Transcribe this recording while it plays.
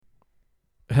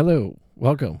Hello.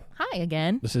 Welcome. Hi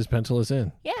again. This is Pencil Us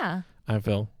In. Yeah. I'm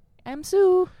Phil. I'm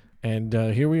Sue. And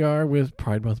here we are with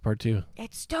Pride Month Part 2.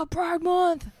 It's still Pride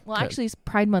Month. Well, actually, it's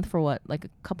Pride Month for what? Like a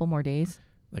couple more days?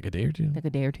 Like a day or two? Like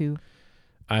a day or two?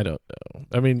 I don't know.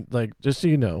 I mean, like, just so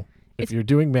you know, if you're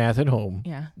doing math at home,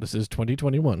 Yeah. this is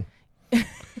 2021.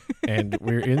 And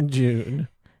we're in June.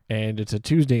 And it's a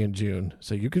Tuesday in June.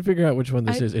 So you can figure out which one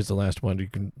this is. It's the last one. You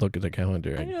can look at the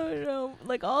calendar. I don't know.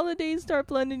 Like, all the days start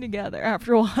blending together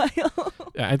after a while.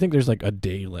 I think there's like a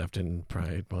day left in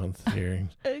Pride Month here.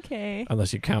 Okay.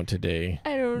 Unless you count today.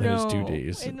 I don't Then know. it's 2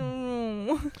 days. I don't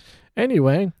know.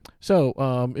 Anyway,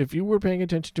 so if you were paying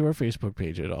attention to our Facebook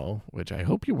page at all, which I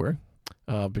hope you were,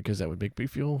 because that would make me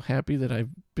feel happy that I've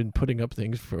been putting up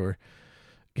things for,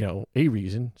 a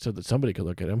reason so that somebody could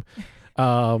look at them.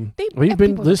 We've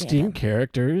been listing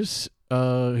characters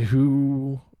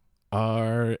who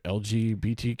are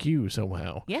LGBTQ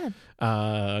somehow. Yeah.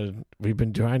 We've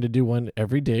been trying to do one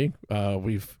every day.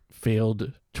 We've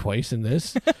failed twice in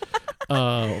this,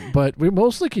 but we're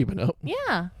mostly keeping up.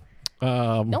 Yeah.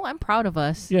 No, I'm proud of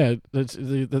us. Yeah, that's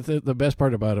the best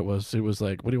part about it was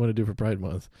like, what do you want to do for Pride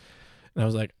Month? And I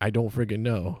was like, I don't friggin'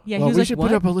 know. Yeah, well, he was we like, should what?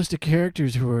 put up a list of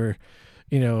characters who are,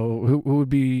 who would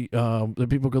be that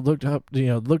people could look up,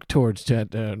 look towards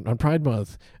on Pride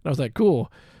Month. And I was like,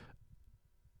 cool.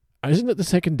 Isn't it the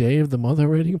second day of the month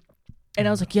already? And I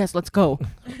was like, yes, let's go.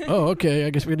 Oh, okay. I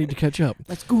guess we need to catch up.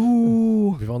 Let's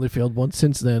go. We've only failed once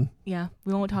since then, Yeah,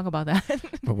 we won't talk about that.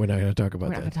 but we're not going to talk about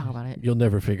We're not that. going to talk about it. You'll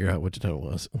never figure out which time it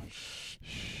was.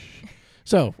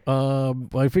 So,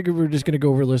 I figured we are just going to go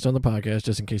over a list on the podcast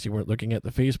just in case you weren't looking at the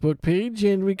Facebook page,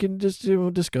 and we can just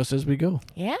discuss as we go.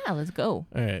 Yeah, let's go.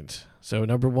 All right. So,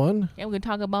 number 1, Yeah, we're going to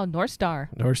talk about North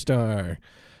Star. North Star,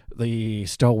 the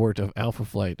stalwart of Alpha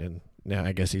Flight, and now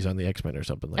I guess he's on the X-Men or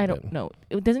something like I that. don't know.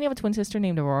 Doesn't he have a twin sister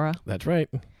named Aurora? That's right.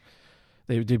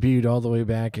 They debuted all the way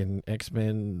back in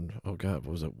X-Men, oh God,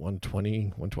 what was it, 120,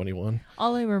 121?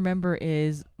 All I remember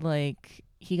is, like,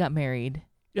 he got married.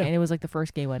 Yeah. And it was, like, the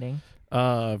first gay wedding.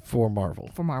 For Marvel.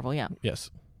 For Marvel, yeah. Yes.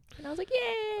 And I was like,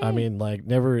 yay! I mean, like,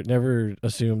 never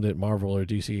assume that Marvel or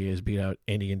DC has beat out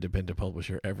any independent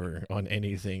publisher ever on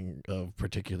anything of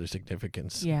particular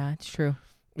significance. Yeah, it's true.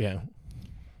 Yeah.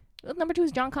 Well, number 2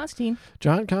 is John Constantine.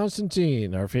 John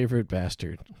Constantine, our favorite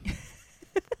bastard.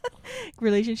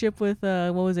 Relationship with,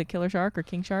 what was it, Killer Shark or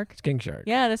King Shark? It's King Shark.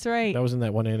 Yeah, that's right. That was in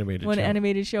that one animated show.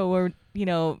 Animated show where,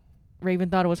 Raven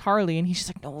thought it was Harley, and he's just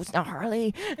like, no, it's not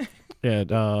Harley. Yeah,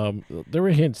 there were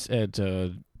hints at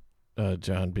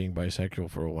John being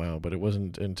bisexual for a while, but it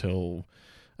wasn't until,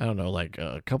 I don't know, like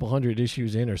a couple hundred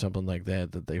issues in or something like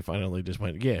that they finally just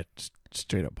went, yeah,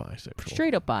 straight up bisexual.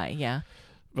 Straight up bi, yeah.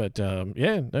 But,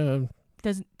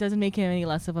 Doesn't make him any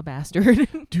less of a bastard.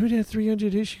 dude had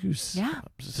 300 issues. Yeah.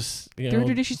 Just,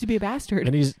 300 issues to be a bastard.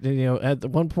 And he's, at the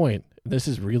one point, this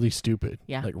is really stupid.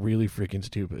 Yeah. Like, really freaking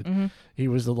stupid. Mm-hmm. He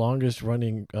was the longest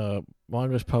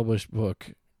published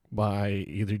book by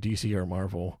either DC or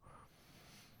Marvel.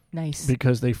 Nice.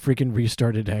 Because they freaking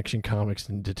restarted Action Comics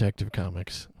and Detective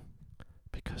Comics.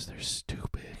 Because they're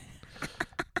stupid.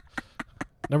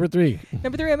 Number 3.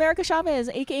 Number 3, America Chavez,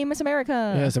 a.k.a. Miss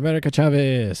America. Yes, America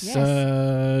Chavez.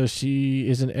 Yes. She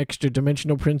is an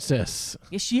extra-dimensional princess.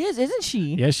 Yes, she is, isn't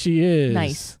she? Yes, she is.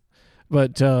 Nice.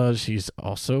 But she's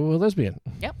also a lesbian.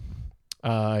 Yep.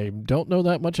 I don't know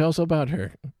that much else about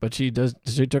her, but she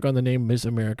took on the name Miss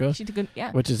America, She took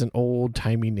yeah. which is an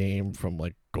old-timey name from,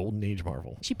 like, Golden Age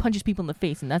Marvel. She punches people in the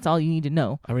face, and that's all you need to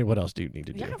know. I mean, what else do you need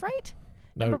to do? Yeah, right?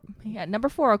 No, Number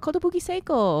 4, Kotobuki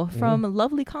Seiko from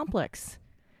Lovely Complex.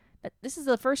 This is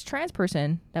the first trans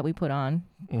person that we put on.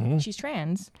 mm-hmm. She's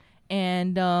trans.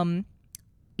 And,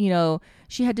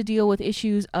 she had to deal with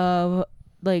issues of,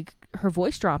 like, her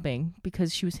voice dropping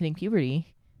because she was hitting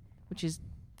puberty, which is,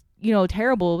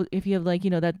 terrible if you have, like,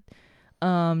 that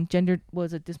gender,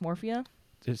 was it dysmorphia?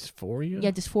 Dysphoria? Yeah,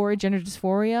 dysphoria, gender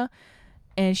dysphoria.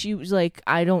 And she was like,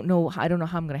 I don't know how I'm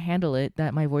going to handle it,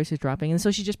 that my voice is dropping. And so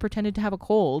she just pretended to have a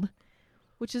cold,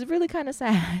 which is really kind of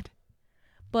sad.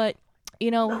 But,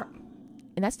 and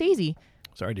that's Daisy.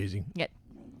 Sorry, Daisy. Yeah.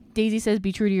 Daisy says,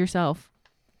 be true to yourself.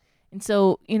 And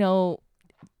so,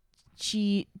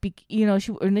 she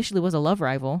initially was a love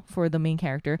rival for the main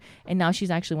character, and now she's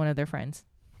actually one of their friends,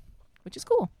 which is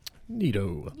cool.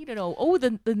 Neato. Oh,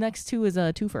 the next 2 is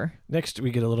a twofer. Next, we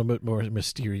get a little bit more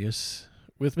mysterious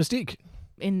with Mystique.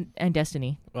 And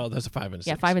Destiny. Well, that's a 5 and a 6.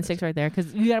 Yeah, 5 and 6 right there,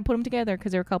 because you got to put them together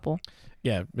because they're a couple.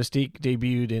 Yeah, Mystique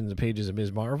debuted in the pages of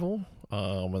Ms. Marvel,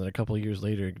 and then a couple of years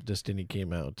later, Destiny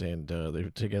came out, and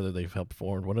they've helped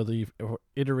form one of the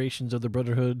iterations of the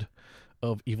Brotherhood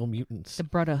of Evil Mutants. The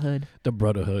Brotherhood. The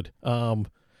Brotherhood.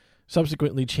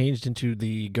 subsequently changed into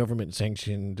the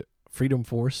government-sanctioned Freedom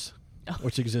Force,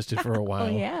 which existed for a while.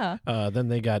 Oh, yeah. Then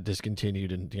they got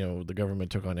discontinued, and the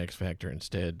government took on X Factor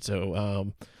instead.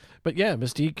 So, but yeah,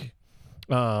 Mystique,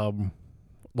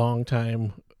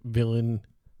 longtime villain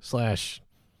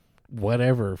 /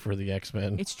 whatever for the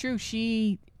X-Men. It's true.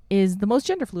 She is the most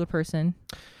gender fluid person.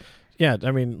 Yeah,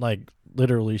 I mean, like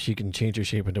literally, she can change her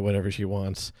shape into whatever she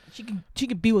wants. She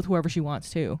can be with whoever she wants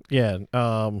too. Yeah.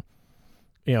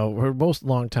 Her most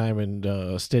long time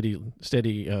and steady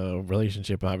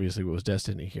relationship obviously was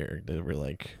Destiny here. They were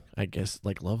like, I guess,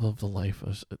 like love of the life,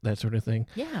 that sort of thing.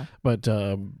 Yeah. But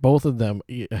both of them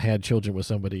had children with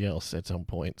somebody else at some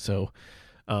point. So,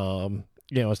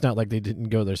 it's not like they didn't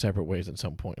go their separate ways at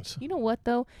some points. You know what,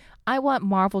 though? I want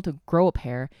Marvel to grow a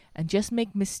pair and just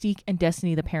make Mystique and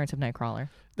Destiny the parents of Nightcrawler.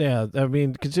 Yeah, I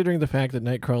mean, considering the fact that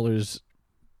Nightcrawler's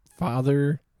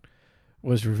father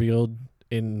was revealed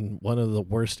in one of the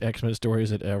worst X-Men stories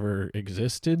that ever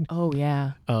existed. Oh,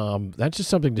 yeah. That's just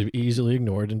something to be easily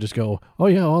ignored and just go, oh,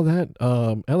 yeah, all that,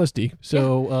 LSD.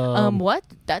 So, what?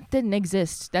 That didn't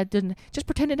exist. That didn't, just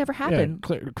pretend it never happened.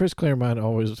 Yeah, Chris Claremont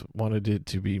always wanted it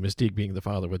to be Mystique being the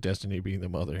father with Destiny being the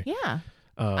mother. Yeah.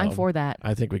 I'm for that.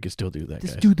 I think we could still do that,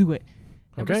 Just guys. do it.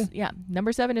 Okay.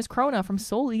 Number 7 is Krona from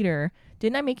Soul Eater.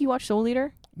 Didn't I make you watch Soul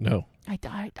Eater? No. I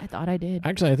thought I did.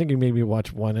 Actually, I think you made me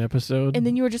watch one episode. And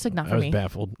then you were just like, not for me. I was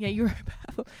baffled. Yeah, you were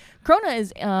baffled. Krona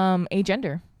is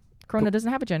agender. Krona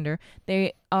doesn't have a gender.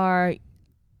 They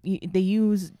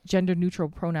use gender neutral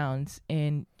pronouns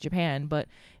in Japan, but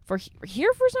for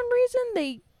here for some reason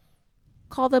they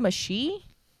call them a she.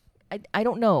 I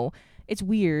don't know. It's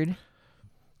weird.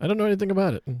 I don't know anything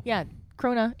about it. Yeah,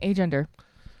 Krona agender.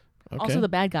 Okay. Also the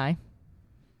bad guy.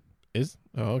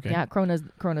 Okay. Yeah,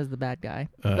 Krona's the bad guy.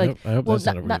 I hope that's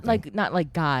not a weird thing. not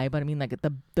like guy, but I mean like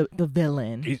the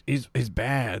villain. He's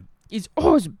bad. He's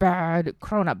always bad.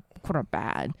 Krona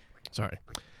bad. Sorry.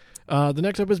 The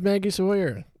next up is Maggie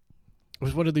Sawyer.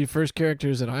 Was one of the first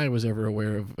characters that I was ever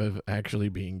aware of actually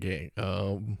being gay.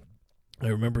 I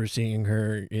remember seeing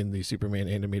her in the Superman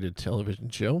animated television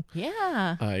show.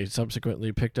 Yeah. I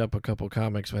subsequently picked up a couple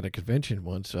comics at a convention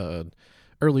once.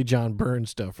 Early John Byrne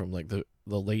stuff from like the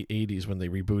late 80s when they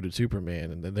rebooted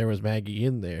Superman, and then there was Maggie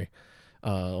in there.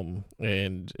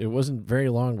 And it wasn't very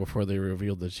long before they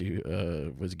revealed that she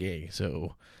was gay.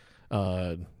 So,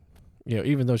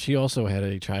 even though she also had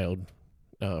a child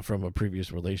from a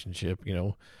previous relationship,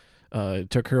 it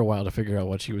took her a while to figure out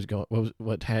what she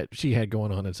she had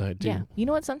going on inside too. Yeah. You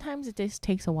know what? Sometimes it just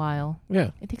takes a while.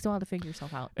 Yeah. It takes a while to figure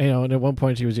yourself out. And at one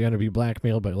point she was going to be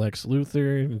blackmailed by Lex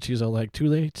Luthor, and she's all like, "Too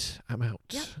late, I'm out."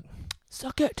 Yep.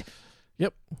 Suck it.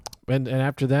 Yep. And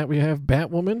after that we have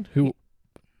Batwoman, who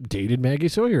dated Maggie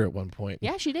Sawyer at one point.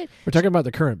 Yeah, she did. We're talking about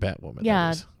the current Batwoman.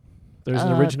 Yeah. There's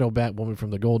an original Batwoman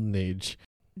from the Golden Age.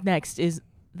 Next is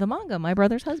the manga, My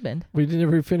Brother's Husband. We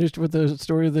never finished with the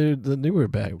story of the newer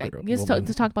Batwoman.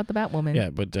 Let's talk about the Batwoman. Yeah,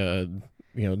 but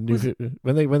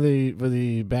when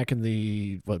they back in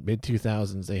the mid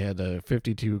 2000s, they had a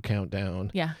 52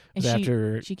 countdown. Yeah,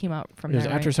 and she came out from there.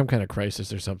 After some kind of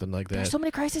crisis or something like that. There's so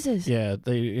many crises. Yeah,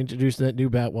 they introduced that new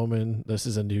Batwoman. This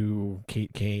is a new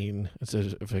Kate Kane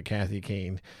instead of Kathy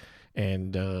Kane,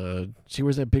 and she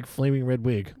wears that big flaming red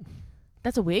wig.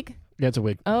 That's a wig? Yeah, it's a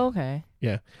wig. Oh, okay.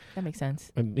 Yeah. That makes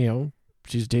sense. And,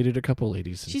 she's dated a couple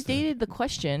ladies. She's dated The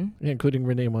Question. Yeah, including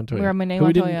Renee Montoya. Who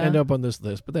we didn't end up on this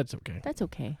list, but that's okay. That's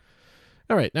okay.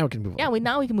 All right, now we can move on. Yeah,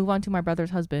 now we can move on to My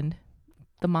Brother's Husband,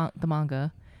 the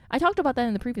manga. I talked about that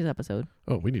in the previous episode.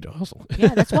 Oh, we need to hustle.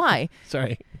 Yeah, that's why.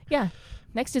 Sorry. Yeah.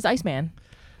 Next is Iceman.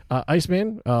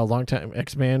 Iceman, long time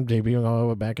X-Man, debuting all the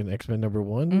way back in X-Men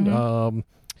 #1. Mm-hmm.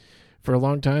 For a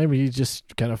long time, he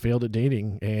just kind of failed at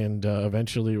dating, and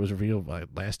eventually it was revealed by the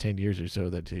last 10 years or so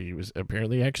that he was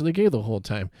apparently actually gay the whole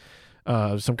time.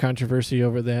 Some controversy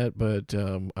over that, but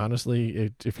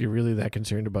honestly, if you're really that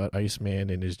concerned about Iceman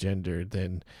and his gender,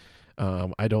 then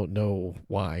I don't know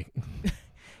why.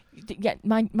 Yeah,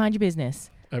 mind your business.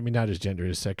 I mean, not his gender,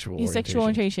 his sexual orientation. His sexual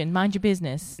orientation. Mind your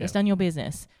business. Yeah. It's none of your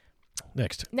business.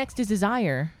 Next is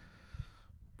Desire.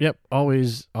 Yep,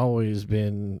 always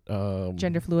been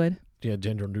gender fluid. Yeah,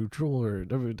 gender neutral, or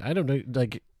I don't know.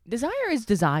 Like, Desire is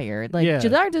desire. Like,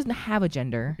 Desire doesn't have a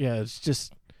gender. Yeah, it's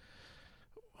just,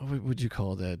 what would you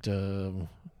call that?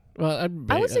 Well,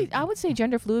 I would say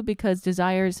gender fluid because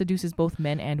desire seduces both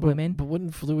men and women. But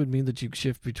wouldn't fluid mean that you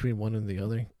shift between one and the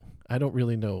other? I don't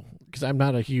really know, because I'm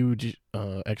not a huge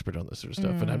expert on this sort of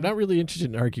stuff, and I'm not really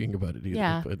interested in arguing about it either.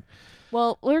 Yeah. But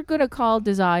well, we're gonna call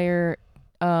desire,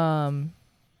 I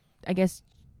guess,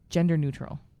 gender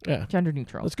neutral. Yeah. Gender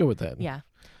neutral. Let's go with that. Yeah.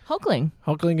 Hulkling.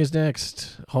 Hulkling is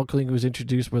next. Hulkling was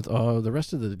introduced with the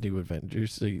rest of the new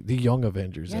Avengers, the Young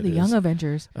Avengers. Yeah, the Young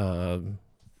Avengers.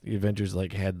 The Avengers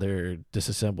had their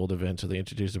disassembled event, so they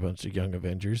introduced a bunch of Young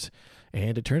Avengers,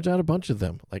 and it turns out a bunch of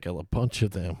them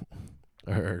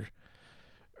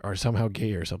are somehow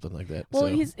gay or something like that. Well,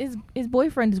 so, his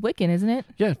boyfriend is Wiccan, isn't it?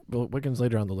 yeah, well, Wiccan's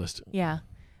later on the list. Yeah.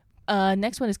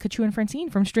 Next one is Kachu and Francine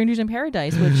from Strangers in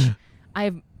Paradise, which I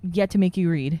have yet to make you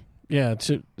read. Yeah,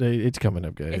 it's coming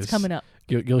up, guys. It's coming up.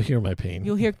 You'll hear my pain.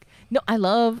 You'll hear. No, I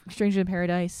love Strangers in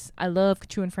Paradise. I love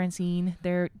Kachu and Francine.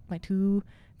 They're my two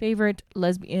favorite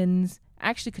lesbians.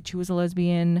 Actually, Kachu is a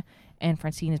lesbian, and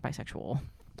Francine is bisexual.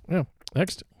 Yeah.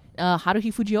 Next.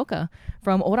 Haruhi Fujioka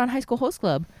from Oran High School Host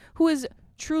Club, who is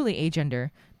truly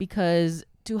agender, because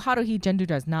to Haruhi, gender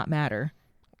does not matter.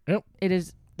 Yep. It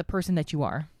is the person that you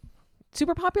are.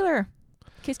 Super popular.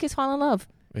 Kiss, kiss, fall in love.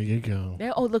 There you go.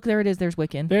 Oh, look, there it is. There's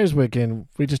Wiccan. There's Wiccan.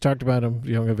 We just talked about him.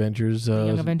 Young Avengers.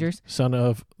 Young Avengers. Son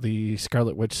of the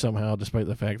Scarlet Witch somehow, despite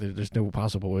the fact that there's no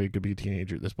possible way he could be a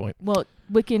teenager at this point. Well,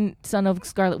 Wiccan, son of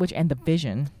Scarlet Witch and the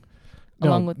Vision. No,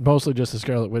 along with mostly just the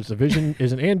Scarlet Witch. The Vision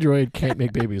is an android, can't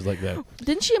make babies like that.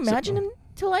 Didn't she imagine him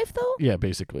to life, though? Yeah,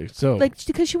 basically. So,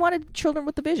 because she wanted children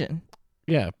with the Vision.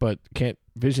 Yeah, but can't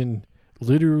Vision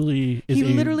literally is He a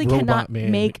literally robot cannot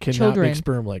man, make cannot children. make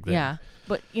sperm like that. Yeah,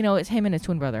 but it's him and his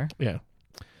twin brother. Yeah.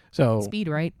 So Speed,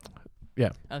 right? Yeah.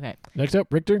 Okay. Next up,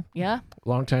 Richter. Yeah.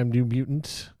 Longtime New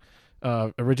Mutant.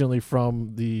 Originally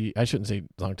from I shouldn't say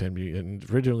Longtime Mutant.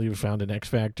 Originally was found in X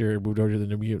Factor, moved over to the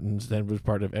New Mutants, then was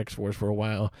part of X Force for a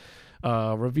while.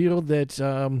 Revealed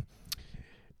that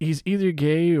he's either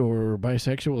gay or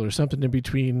bisexual or something in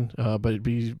between, but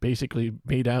he basically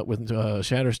made out with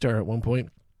Shatterstar at one point,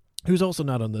 who's also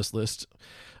not on this list.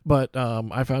 But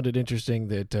I found it interesting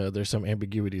that there's some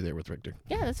ambiguity there with Richter.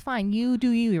 Yeah, that's fine. You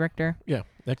do you, Richter. Yeah.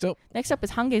 Next up. Next up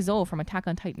is Hange-Zo from Attack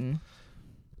on Titan.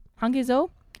 Hange-Zo,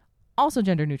 also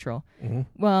gender neutral.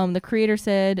 Mm-hmm. The creator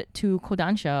said to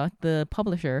Kodansha, the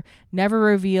publisher, never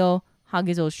reveal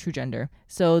Hange-Zo's true gender.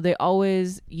 So they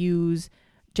always use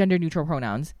gender neutral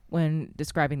pronouns when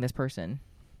describing this person.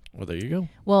 Well, there you go.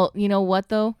 Well, you know what,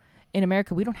 though? In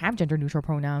America, we don't have gender neutral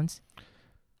pronouns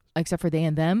except for they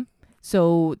and them.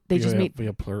 So we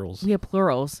have plurals. We have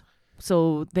plurals.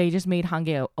 So they just made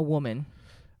Hange a woman.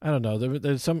 I don't know.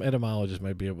 There's some etymologists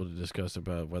might be able to discuss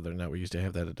about whether or not we used to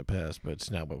have that in the past, but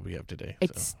it's not what we have today.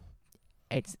 It's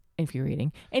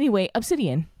infuriating. Anyway,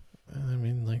 Obsidian. I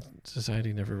mean,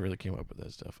 society never really came up with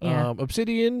that stuff. Yeah.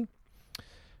 Obsidian,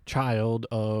 child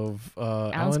of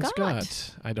Alan Scott.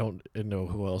 Scott. I don't know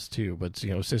who else too, but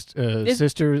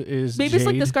sister is maybe Jade. it's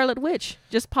like the Scarlet Witch.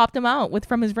 Just popped him out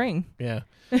from his ring. Yeah.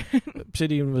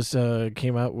 Obsidian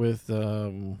came out with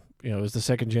it was the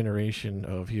second generation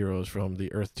of heroes from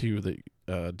the Earth 2 that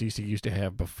DC used to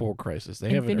have before Crisis.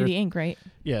 They have Infinity Inc., right?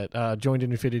 Yeah, joined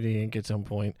Infinity Inc. at some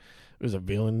point. It was a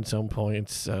villain at some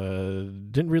points.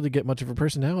 Didn't really get much of a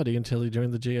personality until he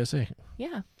joined the JSA.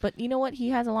 Yeah, but you know what? He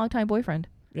has a longtime boyfriend.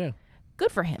 Yeah.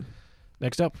 Good for him.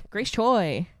 Next up. Grace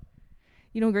Choi.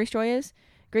 You know who Grace Choi is?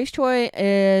 Grace Choi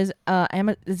is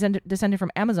descended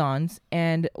from Amazons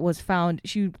and was found.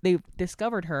 They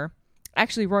discovered her.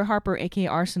 Actually, Roy Harper, a.k.a.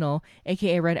 Arsenal,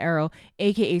 a.k.a. Red Arrow,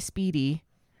 a.k.a. Speedy,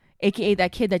 a.k.a.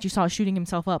 that kid that you saw shooting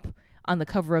himself up on the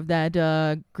cover of that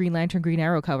Green Lantern, Green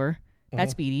Arrow cover.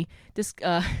 That's Speedy.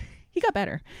 He got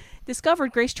better.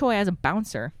 Discovered Grace Choi as a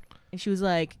bouncer. And she was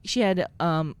she had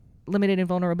limited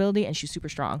invulnerability, and she's super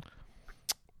strong.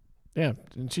 Yeah,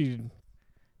 and she's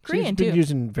Korean, been too.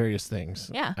 using various things.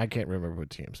 Yeah. I can't remember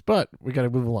what teams, but we got to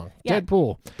move along. Yeah.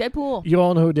 Deadpool. You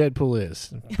all know who Deadpool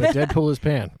is, but Deadpool is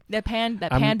Pan. That pan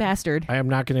bastard. I am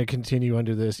not going to continue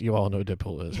under this. You all know who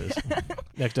Deadpool is.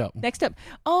 Next up.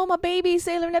 Oh, my baby,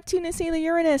 Sailor Neptune and Sailor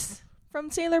Uranus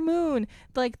from Sailor Moon.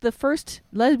 The first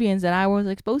lesbians that I was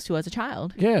exposed to as a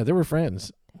child. Yeah, they were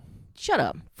friends. Shut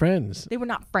up. Friends. They were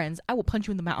not friends. I will punch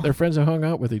you in the mouth. They're friends that hung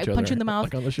out with each other. Punch you in the mouth.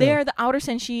 Like on the show. They are the outer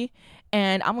senshi,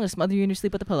 and I'm going to smother you in your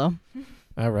sleep with a pillow.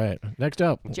 All right. Next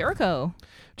up. Jericho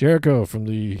from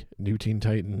the New Teen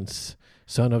Titans,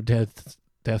 son of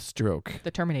Deathstroke. The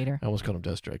Terminator. I almost called him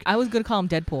Deathstroke. I was going to call him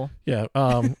Deadpool. Yeah.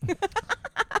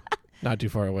 Not too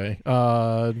far away.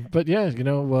 But yeah,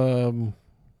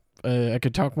 I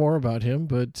could talk more about him,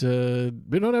 but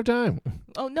we don't have time.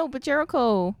 Oh, no, but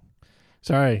Jericho.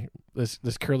 Sorry.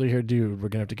 This curly-haired dude, we're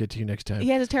going to have to get to you next time. He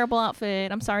has a terrible outfit.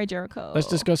 I'm sorry, Jericho. Let's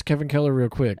discuss Kevin Keller real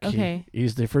quick. Okay.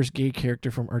 He's the first gay character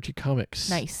from Archie Comics.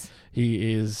 Nice.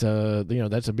 He is,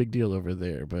 that's a big deal over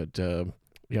there. But, there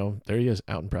he is,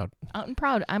 out and proud. Out and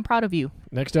proud. I'm proud of you.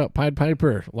 Next up, Pied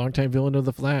Piper, longtime villain of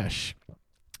The Flash.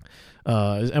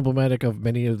 is emblematic of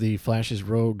many of the Flash's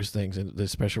rogues things and the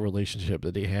special relationship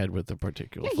that he had with the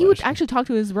particular Yeah, Flash. he would actually talk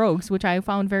to his rogues, which I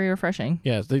found very refreshing.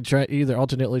 Yes, they either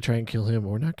alternately try and kill him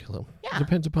or not kill him. Yeah,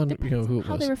 Depends upon who it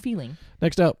how was. they were feeling.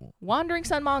 Next up, Wandering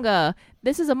Sun manga.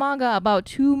 This is a manga about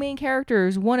two main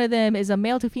characters. One of them is a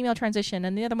male to female transition,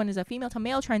 and the other one is a female to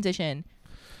male transition.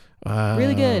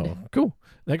 Really good. Cool.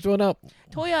 Next one up.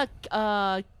 Toya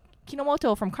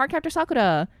Kinomoto from Cardcaptor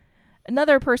Sakura.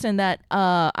 Another person that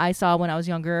I saw when I was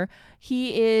younger.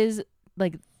 He is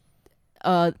like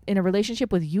in a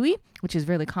relationship with Yui, which is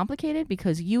really complicated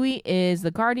because Yui is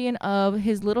the guardian of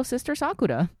his little sister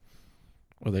Sakura.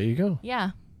 Well, there you go.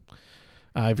 Yeah.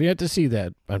 I've yet to see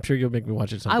that. I'm sure you'll make me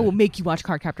watch it someday. I will make you watch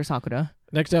Cardcaptor Sakura.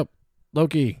 Next up,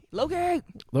 Loki. Loki!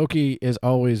 Loki has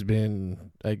always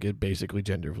been basically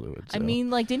gender fluid. So. I mean,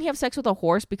 like, didn't he have sex with a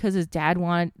horse because his dad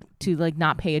wanted to like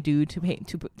not pay a dude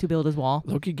to build his wall?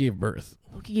 Loki gave birth.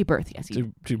 Loki gave birth. Yes,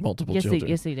 to multiple yes, children.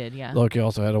 yes, they did. Yeah. Loki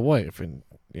also had a wife, and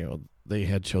they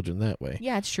had children that way.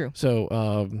 Yeah, it's true.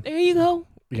 So There you go.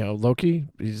 Loki,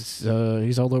 he's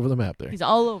all over the map there. He's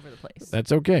all over the place.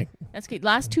 That's okay. That's good.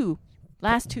 Last two.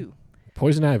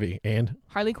 Poison Ivy and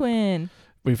Harley Quinn.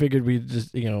 we figured we'd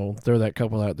just throw that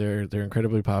couple out there. They're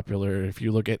incredibly popular. If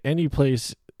you look at any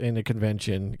place in a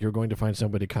convention, you're going to find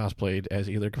somebody cosplayed as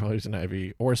either Poison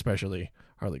Ivy or especially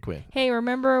Harley Quinn. Hey,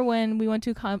 remember when we went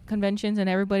to conventions and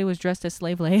everybody was dressed as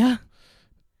Slave Leia?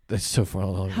 That's so far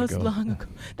long That was ago. long ago.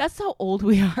 That's how old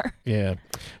we are. Yeah.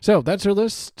 So that's our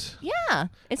list. Yeah,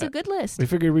 it's a good list. We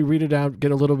figured we'd read it out,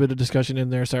 get a little bit of discussion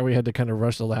in there. Sorry we had to kind of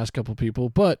rush the last couple people,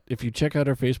 but if you check out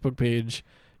our Facebook page,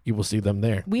 you will see them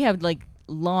there. We have like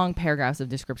long paragraphs of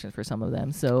descriptions for some of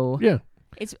them, so Yeah.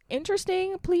 it's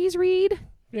interesting. Please read.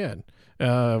 Yeah.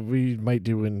 We might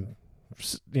do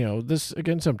this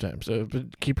again sometime, so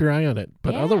but keep your eye on it.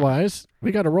 But Yeah. otherwise,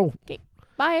 we got to roll.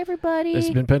 Bye, everybody. This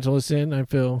has been Pencil Us In. I'm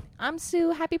Phil. I'm Sue.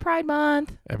 Happy Pride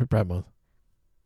Month. Happy Pride Month.